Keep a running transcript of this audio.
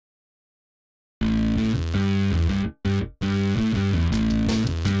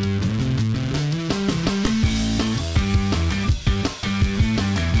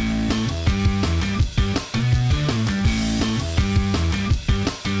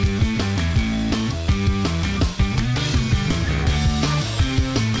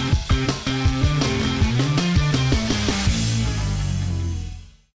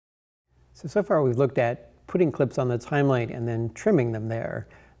So far we've looked at putting clips on the timeline and then trimming them there.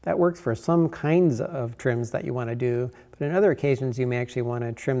 That works for some kinds of trims that you want to do, but on other occasions you may actually want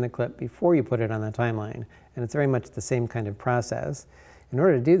to trim the clip before you put it on the timeline, and it's very much the same kind of process. In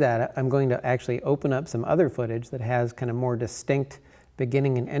order to do that, I'm going to actually open up some other footage that has kind of more distinct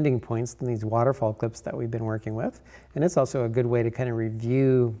beginning and ending points than these waterfall clips that we've been working with, and it's also a good way to kind of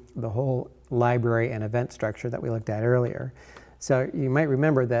review the whole library and event structure that we looked at earlier. So you might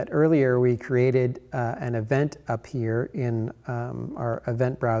remember that earlier we created an event up here in our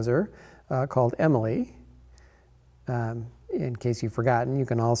event browser called Emily. In case you've forgotten, you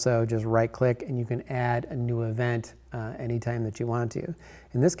can also just right-click and you can add a new event anytime that you want to.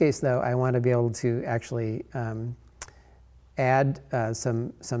 In this case, though, I want to be able to actually add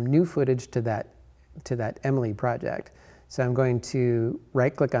some new footage to that Emily project. So I'm going to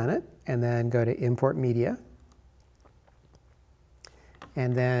right-click on it and then go to Import Media.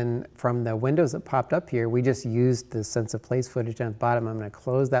 And then from the windows that popped up here, we just used the sense of place footage down at the bottom. I'm going to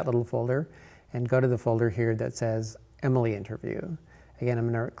close that little folder and go to the folder here that says Emily Interview. Again, I'm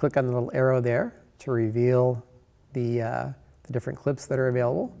going to click on the little arrow there to reveal the different clips that are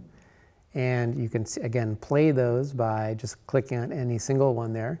available. And you can, again, play those by just clicking on any single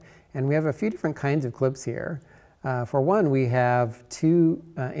one there. And we have a few different kinds of clips here. For one, we have 2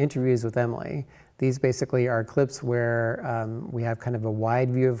 interviews with Emily. These basically are clips where we have kind of a wide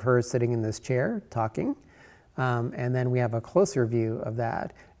view of her sitting in this chair talking, and then we have a closer view of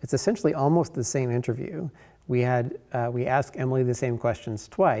that. It's essentially almost the same interview. We asked Emily the same questions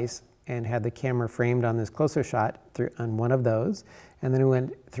twice and had the camera framed on this closer shot on one of those, and then we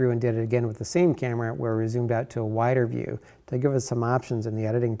went through and did it again with the same camera where we zoomed out to a wider view to give us some options in the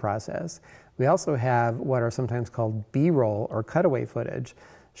editing process. We also have what are sometimes called B-roll or cutaway footage.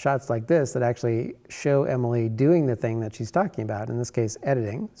 Shots like this that actually show Emily doing the thing that she's talking about, in this case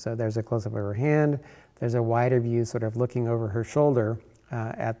editing. So there's a close-up of her hand, there's a wider view sort of looking over her shoulder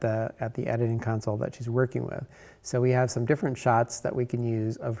at the editing console that she's working with. So we have some different shots that we can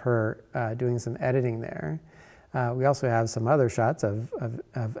use of her doing some editing there. We also have some other shots of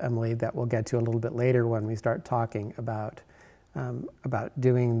Emily that we'll get to a little bit later when we start talking about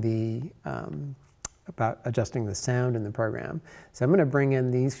doing the about adjusting the sound in the program. So I'm going to bring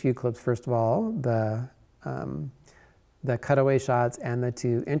in these few clips first of all, the cutaway shots and the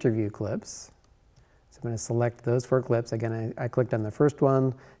 2 interview clips. So I'm going to select those 4 clips. Again, I clicked on the first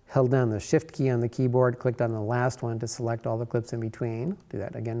one, held down the Shift key on the keyboard, clicked on the last one to select all the clips in between. Do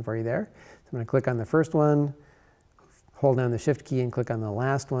that again for you there. So I'm going to click on the first one, hold down the Shift key and click on the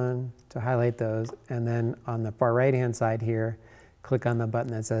last one to highlight those, and then on the far right-hand side here, click on the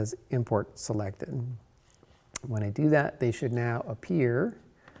button that says Import Selected. When I do that, they should now appear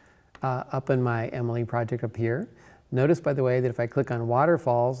up in my Emily project up here. Notice, by the way, that if I click on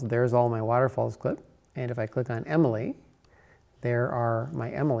Waterfalls, there's all my Waterfalls clip. And if I click on Emily, there are my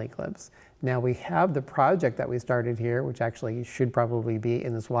Emily clips. Now we have the project that we started here, which actually should probably be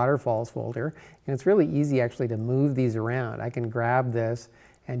in this Waterfalls folder. And it's really easy actually to move these around. I can grab this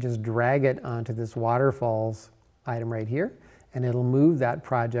and just drag it onto this Waterfalls item right here, and it'll move that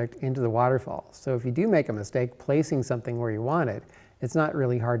project into the waterfalls. So if you do make a mistake placing something where you want it, it's not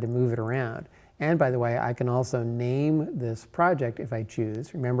really hard to move it around. And by the way, I can also name this project if I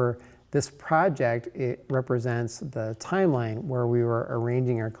choose. Remember, this project, it represents the timeline where we were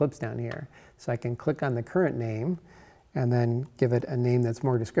arranging our clips down here. So I can click on the current name and then give it a name that's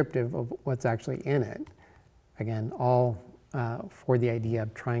more descriptive of what's actually in it. Again, all for the idea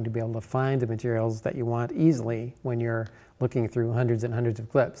of trying to be able to find the materials that you want easily when you're looking through hundreds and hundreds of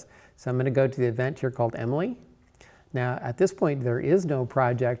clips. So I'm going to go to the event here called Emily. Now at this point there is no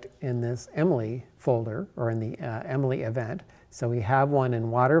project in this Emily folder or in the Emily event. So we have one in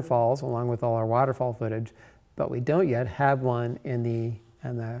Waterfalls along with all our waterfall footage, but we don't yet have one in the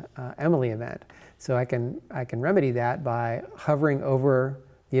Emily event. So I can remedy that by hovering over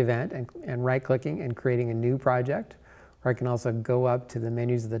the event and right-clicking and creating a new project. Or I can also go up to the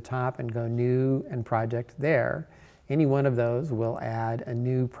menus at the top and go New and Project there. Any one of those will add a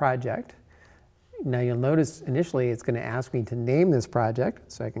new project. Now you'll notice initially it's going to ask me to name this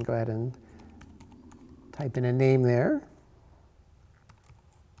project, so I can go ahead and type in a name there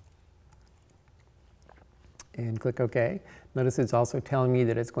and click OK. Notice it's also telling me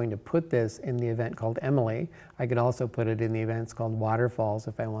that it's going to put this in the event called Emily. I could also put it in the events called Waterfalls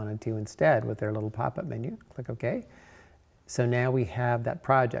if I wanted to instead with their little pop-up menu. Click OK. So now we have that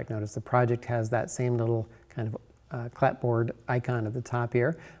project. Notice the project has that same little kind of clapboard icon at the top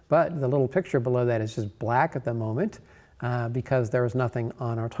here, but the little picture below that is just black at the moment because there was nothing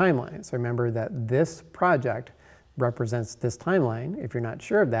on our timeline. So remember that this project, represents this timeline. If you're not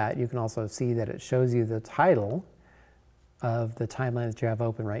sure of that, you can also see that it shows you the title of the timeline that you have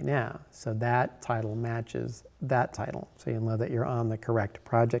open right now. So that title matches that title. So you'll know that you're on the correct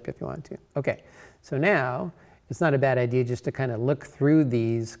project if you want to. Okay, so now it's not a bad idea just to kind of look through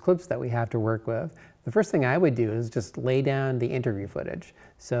these clips that we have to work with. The first thing I would do is just lay down the interview footage.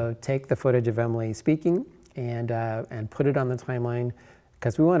 So take the footage of Emily speaking and put it on the timeline,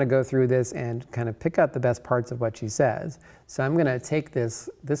 because we want to go through this and kind of pick out the best parts of what she says. So I'm going to take this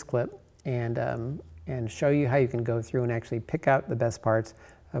clip and show you how you can go through and actually pick out the best parts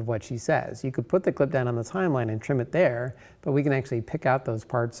of what she says. You could put the clip down on the timeline and trim it there, but we can actually pick out those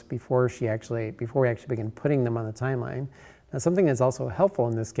parts before we actually begin putting them on the timeline. Now, something that's also helpful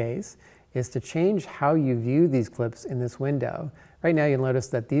in this case is to change how you view these clips in this window. Right now, you'll notice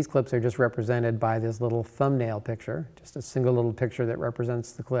that these clips are just represented by this little thumbnail picture, just a single little picture that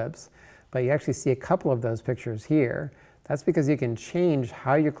represents the clips. But you actually see a couple of those pictures here. That's because you can change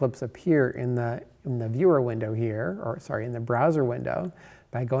how your clips appear in the viewer window here, or sorry, in the browser window,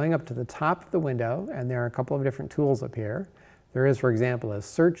 by going up to the top of the window, and there are a couple of different tools up here. There is, for example, a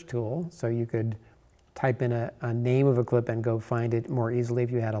search tool, so you could type in a name of a clip and go find it more easily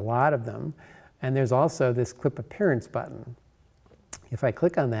if you had a lot of them. And there's also this clip appearance button. If I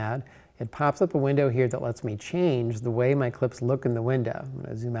click on that, it pops up a window here that lets me change the way my clips look in the window. I'm going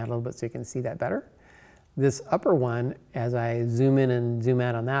to zoom out a little bit so you can see that better. This upper one, as I zoom in and zoom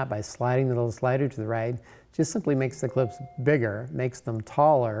out on that by sliding the little slider to the right, just simply makes the clips bigger, makes them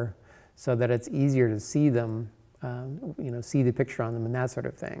taller, so that it's easier to see them, see the picture on them and that sort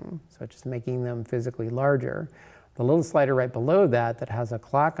of thing. So just making them physically larger. The little slider right below that has a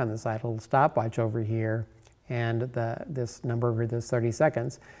clock on the side, a little stopwatch over here, and this number over this 30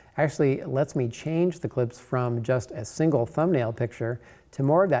 seconds, actually lets me change the clips from just a single thumbnail picture to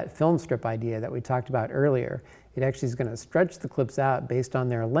more of that film strip idea that we talked about earlier. It actually is going to stretch the clips out based on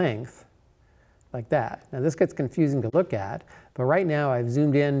their length, like that. Now this gets confusing to look at, but right now I've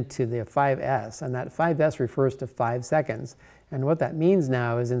zoomed in to the 5S, and that 5S refers to 5 seconds. And what that means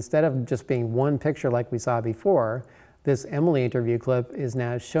now is, instead of just being one picture like we saw before, this Emily interview clip is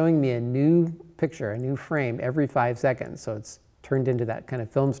now showing me a new picture, a new frame every 5 seconds. So it's turned into that kind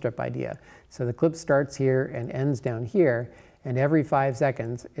of film strip idea. So the clip starts here and ends down here, and every 5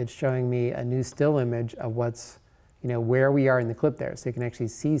 seconds it's showing me a new still image of what's, where we are in the clip there. So you can actually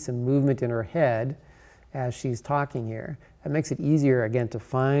see some movement in her head as she's talking here. That makes it easier, again, to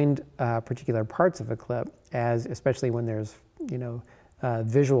find particular parts of a clip, especially when there's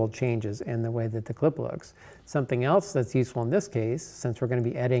visual changes in the way that the clip looks. Something else that's useful in this case, since we're going to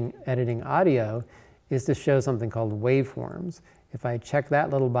be editing audio, is to show something called waveforms. If I check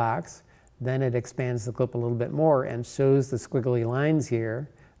that little box, then it expands the clip a little bit more and shows the squiggly lines here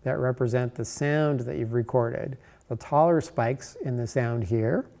that represent the sound that you've recorded. The taller spikes in the sound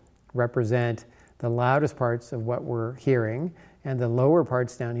here represent the loudest parts of what we're hearing, and the lower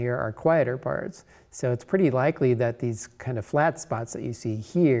parts down here are quieter parts. So it's pretty likely that these kind of flat spots that you see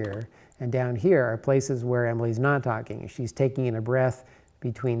here and down here are places where Emily's not talking. She's taking in a breath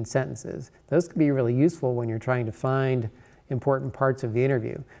between sentences. Those can be really useful when you're trying to find important parts of the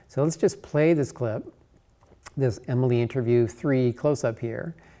interview. So let's just play this clip, this Emily interview 3 close-up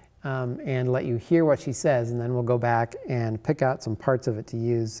here, and let you hear what she says, and then we'll go back and pick out some parts of it to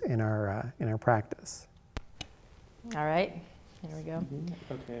use in our practice. All right, here we go.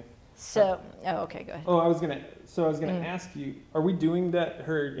 Okay. So, okay, go ahead. Oh, I was gonna ask you, are we doing that,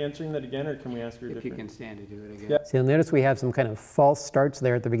 her answering that again, or can we ask her If different? you can stand to do it again. Yeah. So you'll notice we have some kind of false starts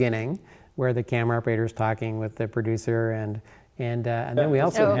there at the beginning, where the camera operator is talking with the producer, and then we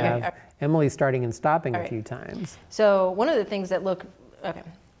also have Emily starting and stopping a few times. So one of the things that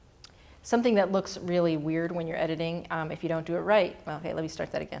something that looks really weird when you're editing, if you don't do it right, okay, let me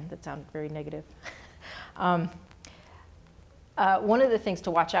start that again. That sounded very negative. One of the things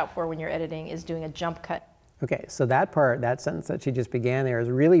to watch out for when you're editing is doing a jump cut. Okay, so that part, that sentence that she just began there, is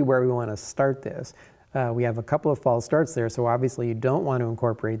really where we want to start this. We have a couple of false starts there, so obviously you don't want to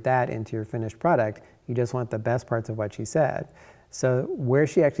incorporate that into your finished product. You just want the best parts of what she said. So where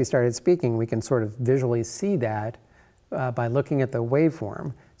she actually started speaking, we can sort of visually see that by looking at the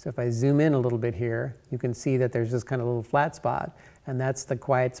waveform. So if I zoom in a little bit here, you can see that there's this kind of little flat spot, and that's the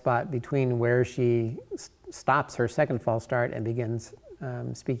quiet spot between where she stops her second false start and begins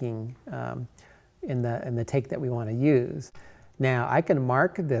speaking in the take that we want to use. Now I can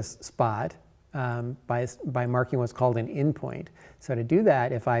mark this spot by marking what's called an in point. So to do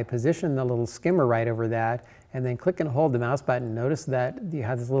that, if I position the little skimmer right over that and then click and hold the mouse button, notice that you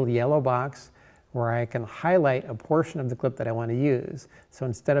have this little yellow box where I can highlight a portion of the clip that I want to use. So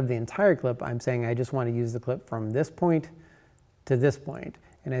instead of the entire clip, I'm saying I just want to use the clip from this point to this point.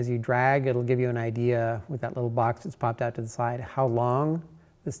 And as you drag, it'll give you an idea with that little box that's popped out to the side how long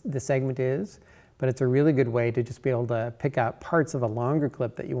the segment is. But it's a really good way to just be able to pick out parts of a longer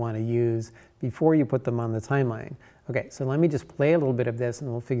clip that you want to use before you put them on the timeline. Okay, so let me just play a little bit of this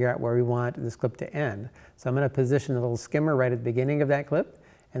and we'll figure out where we want this clip to end. So I'm going to position the little skimmer right at the beginning of that clip,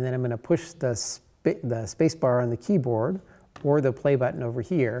 and then I'm going to push the space bar on the keyboard or the play button over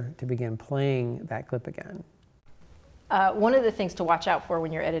here to begin playing that clip again. One of the things to watch out for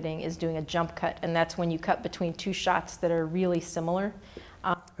when you're editing is doing a jump cut, and that's when you cut between two shots that are really similar.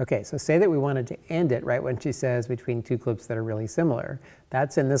 Okay, so say that we wanted to end it right when she says between two clips that are really similar.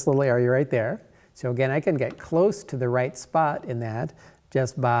 That's in this little area right there. So again, I can get close to the right spot in that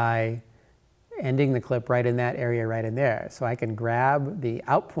just by ending the clip right in that area right in there. So I can grab the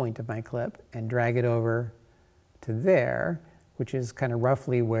out point of my clip and drag it over to there, which is kind of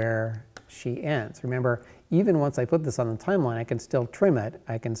roughly where she ends. Remember, even once I put this on the timeline, I can still trim it.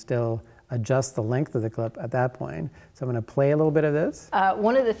 I can still adjust the length of the clip at that point. So I'm going to play a little bit of this.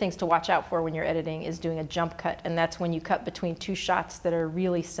 One of the things to watch out for when you're editing is doing a jump cut, and that's when you cut between two shots that are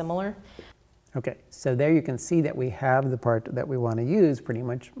really similar. Okay, so there you can see that we have the part that we want to use pretty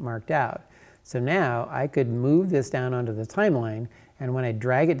much marked out. So now I could move this down onto the timeline, and when I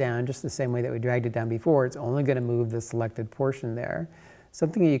drag it down, just the same way that we dragged it down before, it's only going to move the selected portion there.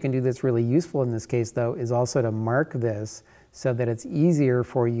 Something that you can do that's really useful in this case, though, is also to mark this so that it's easier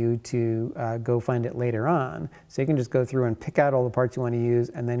for you to go find it later on. So you can just go through and pick out all the parts you want to use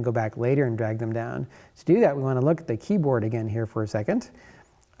and then go back later and drag them down. To do that, we want to look at the keyboard again here for a second.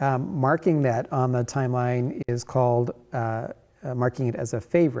 Marking that on the timeline is called marking it as a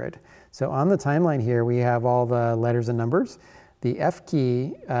favorite. So on the timeline here, we have all the letters and numbers. The F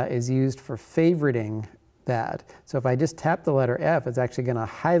key is used for favoriting that. So if I just tap the letter F, it's actually going to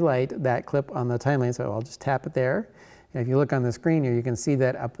highlight that clip on the timeline. So I'll just tap it there. And if you look on the screen here, you can see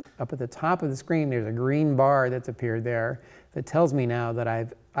that up at the top of the screen, there's a green bar that's appeared there that tells me now that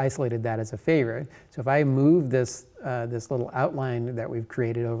I've isolated that as a favorite. So if I move this, this little outline that we've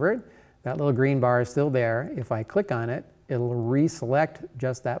created over it, that little green bar is still there. If I click on it, it'll reselect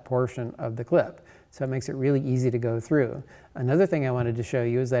just that portion of the clip. So it makes it really easy to go through. Another thing I wanted to show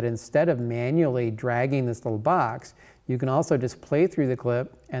you is that instead of manually dragging this little box, you can also just play through the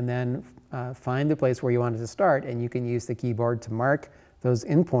clip and then find the place where you want it to start, and you can use the keyboard to mark those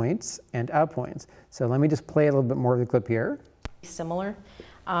in points and out points. So let me just play a little bit more of the clip here. Similar.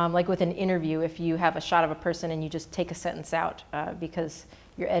 Like with an interview, if you have a shot of a person and you just take a sentence out because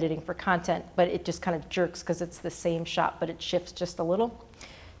you're editing for content, but it just kind of jerks because it's the same shot, but it shifts just a little.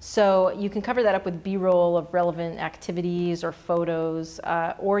 So you can cover that up with B-roll of relevant activities or photos,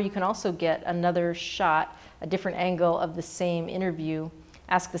 or you can also get another shot, a different angle of the same interview,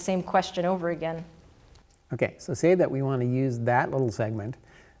 ask the same question over again. Okay, so say that we want to use that little segment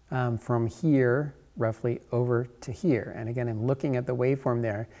from here roughly over to here. And again, I'm looking at the waveform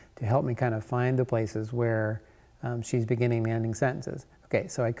there to help me kind of find the places where she's beginning and ending sentences. Okay,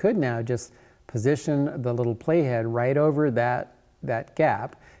 so I could now just position the little playhead right over that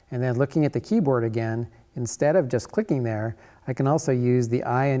gap, and then looking at the keyboard again, instead of just clicking there, I can also use the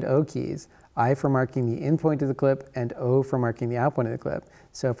I and O keys. I for marking the in point of the clip and O for marking the out point of the clip.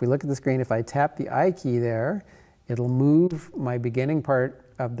 So if we look at the screen, if I tap the I key there, it'll move my beginning part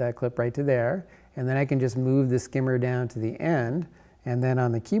of that clip right to there, and then I can just move the skimmer down to the end, and then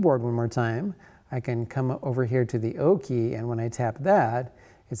on the keyboard one more time, I can come over here to the O key, and when I tap that,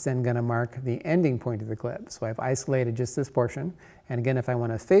 it's then going to mark the ending point of the clip. So I've isolated just this portion, and again, if I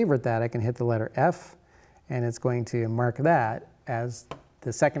want to favorite that, I can hit the letter F, and it's going to mark that as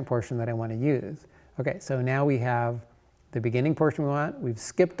the second portion that I want to use. Okay, so now we have the beginning portion we want. We've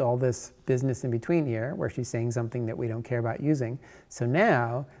skipped all this business in between here where she's saying something that we don't care about using. So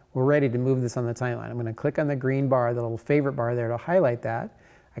now we're ready to move this on the timeline. I'm going to click on the green bar, the little favorite bar there to highlight that.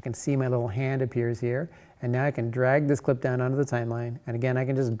 I can see my little hand appears here, and now I can drag this clip down onto the timeline, and again I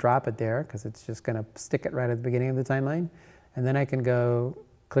can just drop it there because it's just going to stick it right at the beginning of the timeline, and then I can go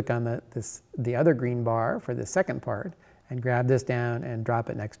click on the other green bar for the second part and grab this down and drop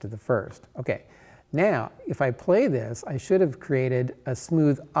it next to the first. Okay, now if I play this, I should have created a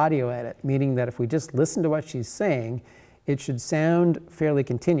smooth audio edit, meaning that if we just listen to what she's saying, it should sound fairly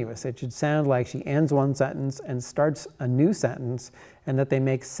continuous. It should sound like she ends one sentence and starts a new sentence, and that they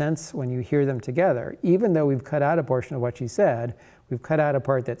make sense when you hear them together. Even though we've cut out a portion of what she said, we've cut out a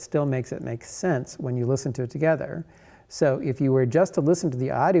part that still makes it make sense when you listen to it together. So if you were just to listen to the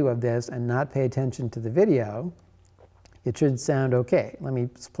audio of this and not pay attention to the video, it should sound okay. Let me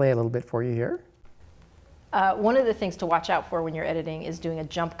just play a little bit for you here. One of the things to watch out for when you're editing is doing a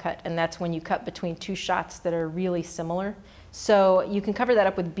jump cut, and that's when you cut between two shots that are really similar. So you can cover that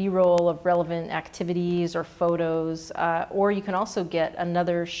up with B-roll of relevant activities or photos, or you can also get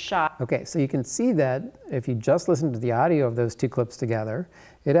another shot. Okay, so you can see that if you just listen to the audio of those two clips together,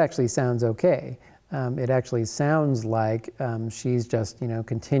 it actually sounds okay. It actually sounds like she's just,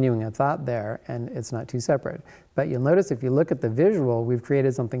 continuing a thought there, and it's not too separate. But you'll notice if you look at the visual, we've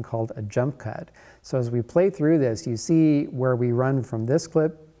created something called a jump cut. So as we play through this, you see where we run from this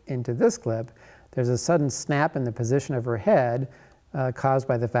clip into this clip. There's a sudden snap in the position of her head caused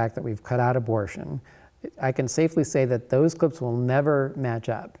by the fact that we've cut out a portion. I can safely say that those clips will never match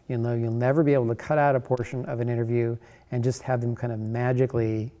up. You'll never be able to cut out a portion of an interview and just have them kind of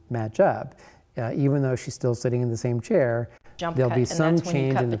magically match up. Even though she's still sitting in the same chair, there'll be some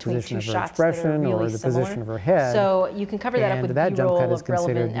change in the position of her expression or the position of her head. So you can cover that up with that jump cut is B-roll of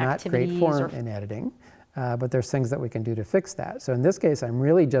relevant considered not great activities form in editing, but there's things that we can do to fix that. So in this case, I'm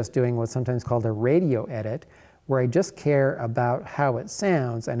really just doing what's sometimes called a radio edit, where I just care about how it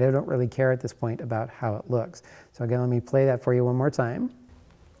sounds, and I don't really care at this point about how it looks. So again, let me play that for you one more time.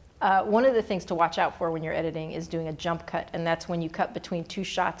 One of the things to watch out for when you're editing is doing a jump cut, and that's when you cut between two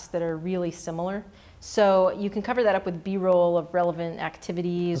shots that are really similar. So you can cover that up with B-roll of relevant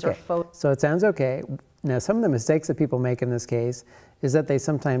activities or photos. So it sounds okay. Now, some of the mistakes that people make in this case is that they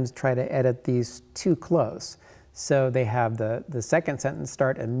sometimes try to edit these too close. So they have the second sentence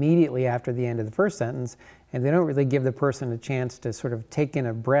start immediately after the end of the first sentence, and they don't really give the person a chance to sort of take in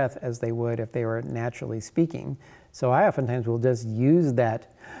a breath as they would if they were naturally speaking. So I oftentimes will just use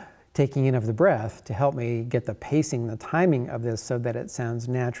that taking in of the breath to help me get the pacing, the timing of this so that it sounds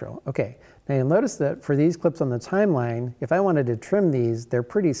natural. Okay, now you'll notice that for these clips on the timeline, if I wanted to trim these, they're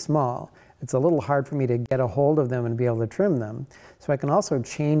pretty small. It's a little hard for me to get a hold of them and be able to trim them. So I can also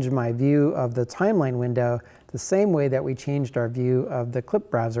change my view of the timeline window the same way that we changed our view of the clip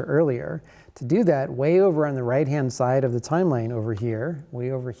browser earlier. To do that, way over on the right-hand side of the timeline over here,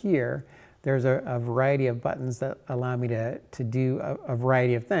 way over here, there's a variety of buttons that allow me to do a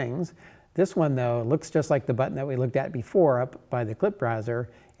variety of things. This one, though, looks just like the button that we looked at before up by the clip browser,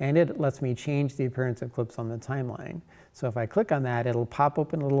 and it lets me change the appearance of clips on the timeline. So if I click on that, it'll pop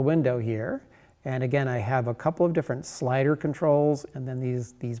open a little window here. And again, I have a couple of different slider controls, and then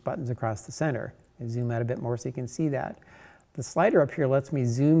these buttons across the center. I zoom out a bit more so you can see that. The slider up here lets me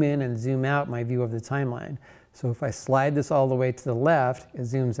zoom in and zoom out my view of the timeline. So if I slide this all the way to the left, it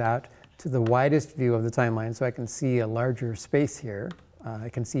zooms out to the widest view of the timeline, so I can see a larger space here. I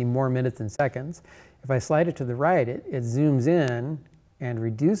can see more minutes and seconds. If I slide it to the right, it zooms in and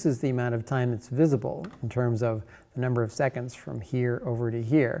reduces the amount of time that's visible in terms of the number of seconds from here over to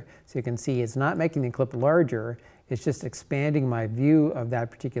here. So you can see it's not making the clip larger, it's just expanding my view of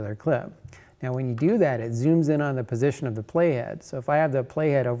that particular clip. Now when you do that, it zooms in on the position of the playhead. So if I have the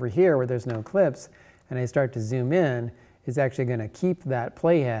playhead over here where there's no clips, and I start to zoom in, it's actually going to keep that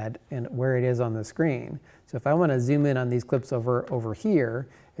playhead in where it is on the screen. So if I want to zoom in on these clips over here,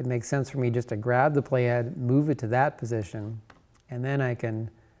 it makes sense for me just to grab the playhead, move it to that position, and then I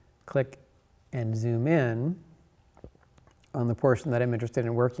can click and zoom in on the portion that I'm interested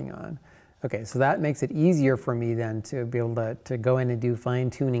in working on. Okay, so that makes it easier for me then to be able to go in and do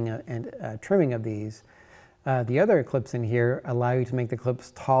fine-tuning and trimming of these. The other clips in here allow you to make the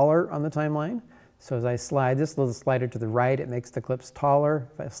clips taller on the timeline. So as I slide this little slider to the right, it makes the clips taller.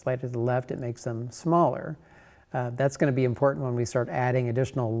 If I slide it to the left, it makes them smaller. That's going to be important when we start adding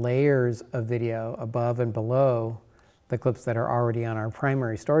additional layers of video above and below the clips that are already on our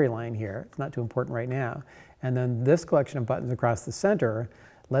primary storyline here. It's not too important right now. And then this collection of buttons across the center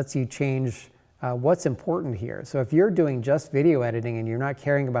lets you change what's important here. So if you're doing just video editing and you're not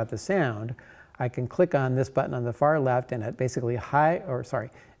caring about the sound, I can click on this button on the far left and it basically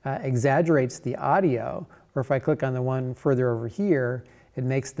exaggerates the audio. Or if I click on the one further over here, it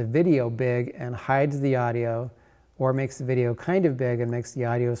makes the video big and hides the audio, or makes the video kind of big and makes the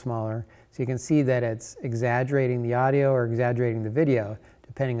audio smaller. So you can see that it's exaggerating the audio or exaggerating the video,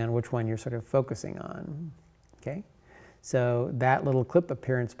 depending on which one you're sort of focusing on. Okay? So that little clip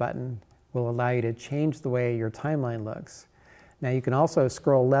appearance button will allow you to change the way your timeline looks. Now you can also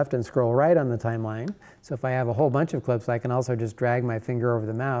scroll left and scroll right on the timeline. So if I have a whole bunch of clips, I can also just drag my finger over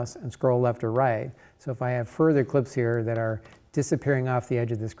the mouse and scroll left or right. So if I have further clips here that are disappearing off the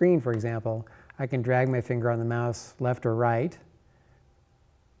edge of the screen, for example, I can drag my finger on the mouse left or right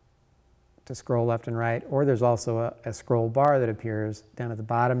to scroll left and right, or there's also a scroll bar that appears down at the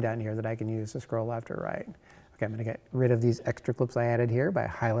bottom down here that I can use to scroll left or right. Okay, I'm going to get rid of these extra clips I added here by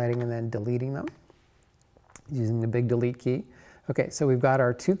highlighting and then deleting them using the big delete key. Okay, so we've got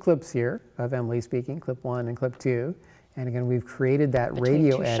our 2 clips here of Emily speaking, clip 1 and clip 2. And again, we've created that between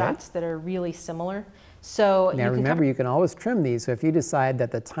radio two edit. shots that are really similar. So Now remember, you can always trim these. So if you decide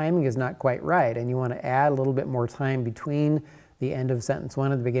that the timing is not quite right and you want to add a little bit more time between the end of sentence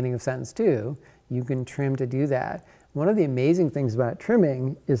 1 and the beginning of sentence 2, you can trim to do that. One of the amazing things about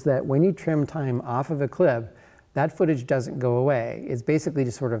trimming is that when you trim time off of a clip, that footage doesn't go away. It's basically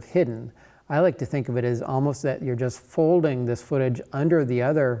just sort of hidden. I like to think of it as almost that you're just folding this footage under the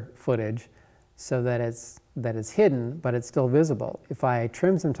other footage so that it's hidden, but it's still visible. If I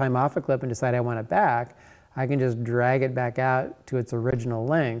trim some time off a clip and decide I want it back, I can just drag it back out to its original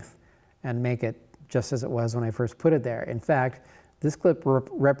length and make it just as it was when I first put it there. In fact, this clip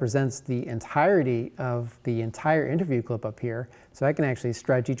represents the entirety of the entire interview clip up here, so I can actually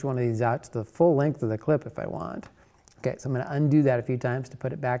stretch each one of these out to the full length of the clip if I want. Okay, so I'm going to undo that a few times to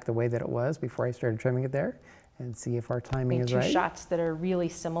put it back the way that it was before I started trimming it there, and see if our timing is right. Two shots that are really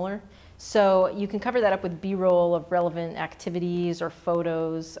similar. So you can cover that up with B-roll of relevant activities or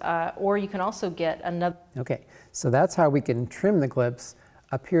photos, or you can also get another. Okay, so that's how we can trim the clips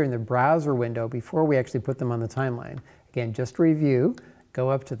up here in the browser window before we actually put them on the timeline. Again, just to review, go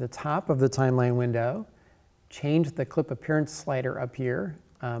up to the top of the timeline window, change the clip appearance slider up here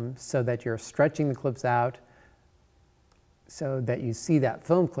so that you're stretching the clips out so that you see that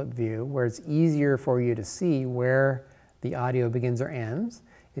film clip view where it's easier for you to see where the audio begins or ends.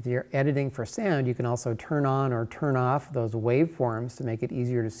 If you're editing for sound, you can also turn on or turn off those waveforms to make it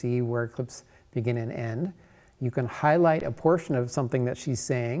easier to see where clips begin and end. You can highlight a portion of something that she's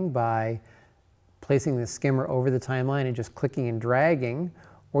saying by placing the skimmer over the timeline and just clicking and dragging,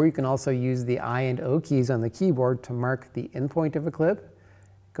 or you can also use the I and O keys on the keyboard to mark the end point of a clip,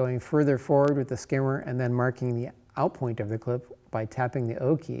 going further forward with the skimmer and then marking the out point of the clip by tapping the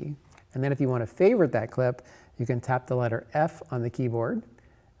O key. And then if you want to favorite that clip, you can tap the letter F on the keyboard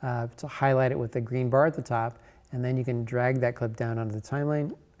to highlight it with the green bar at the top, and then you can drag that clip down onto the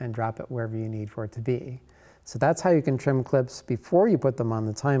timeline and drop it wherever you need for it to be. So that's how you can trim clips before you put them on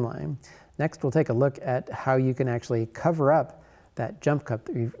the timeline. Next, we'll take a look at how you can actually cover up that jump cut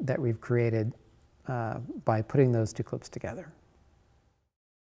that we've created by putting those 2 clips together.